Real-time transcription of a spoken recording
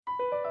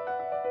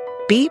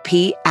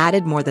BP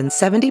added more than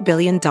 $70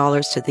 billion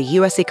to the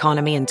U.S.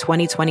 economy in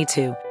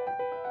 2022.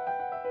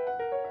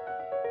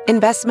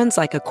 Investments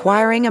like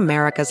acquiring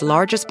America's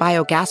largest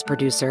biogas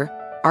producer,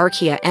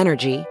 Archaea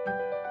Energy,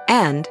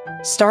 and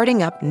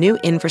starting up new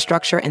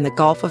infrastructure in the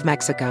Gulf of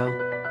Mexico.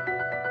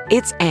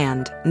 It's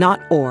and,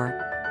 not or.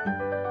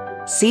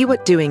 See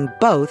what doing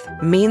both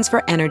means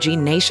for energy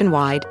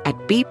nationwide at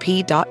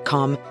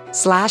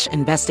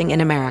bp.com/investing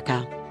in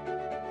America.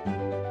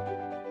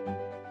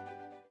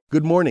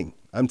 Good morning.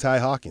 I'm Ty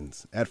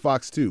Hawkins at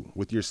Fox 2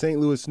 with your St.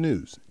 Louis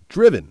news,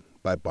 driven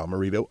by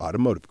Bomarito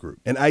Automotive Group.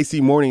 An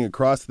icy morning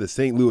across the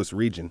St. Louis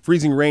region.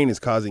 Freezing rain is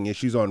causing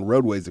issues on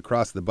roadways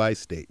across the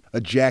bi-state. A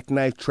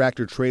jackknife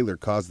tractor-trailer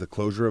caused the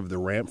closure of the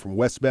ramp from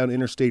westbound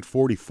Interstate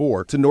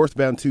 44 to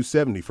northbound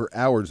 270 for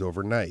hours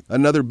overnight.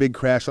 Another big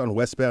crash on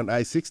westbound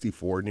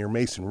I-64 near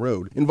Mason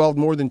Road involved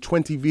more than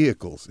 20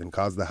 vehicles and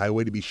caused the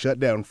highway to be shut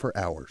down for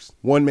hours.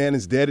 One man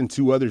is dead and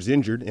 2 others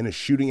injured in a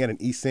shooting at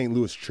an East St.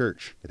 Louis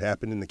church. It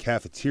happened in the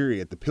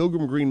cafeteria at the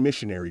Pilgrim Green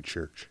Missionary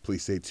Church.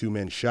 Police say 2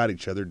 men shot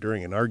each other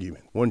during an argument.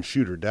 One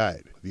shooter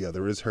died. The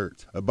other is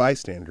hurt. A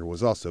bystander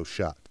was also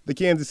shot. The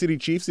Kansas City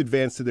Chiefs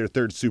advanced to their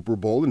 3rd Super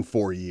Bowl in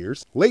 4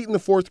 years. Late in the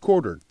 4th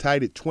quarter,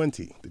 tied at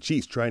 20. The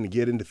Chiefs trying to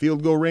get into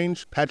field goal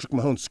range. Patrick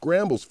Mahomes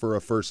scrambles for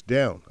a first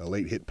down. A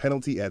late hit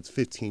penalty adds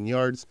 15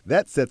 yards.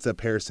 That sets up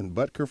Harrison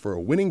Butker for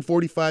a winning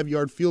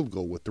 45-yard field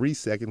goal with 3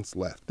 seconds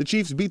left. The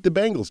Chiefs beat the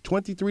Bengals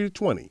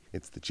 23-20.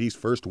 It's the Chiefs'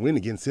 first win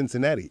against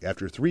Cincinnati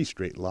after 3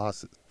 straight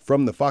losses.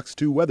 From the Fox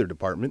 2 Weather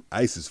Department,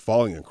 ice is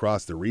falling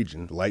across the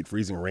region. Light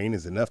freezing rain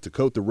is enough to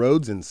coat the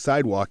roads and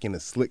sidewalk in a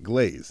slick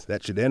glaze.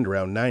 That should end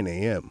around 9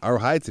 a.m. Our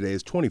high today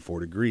is 24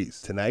 degrees.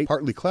 Tonight,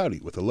 partly cloudy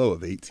with a low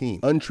of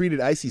 18.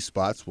 Untreated icy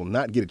spots will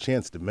not get a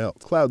chance to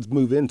melt. Clouds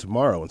move in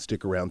tomorrow and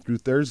stick around through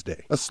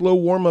Thursday. A slow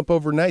warm-up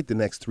overnight the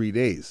next 3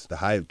 days. The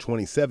high of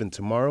 27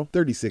 tomorrow,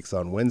 36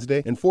 on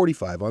Wednesday, and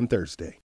 45 on Thursday.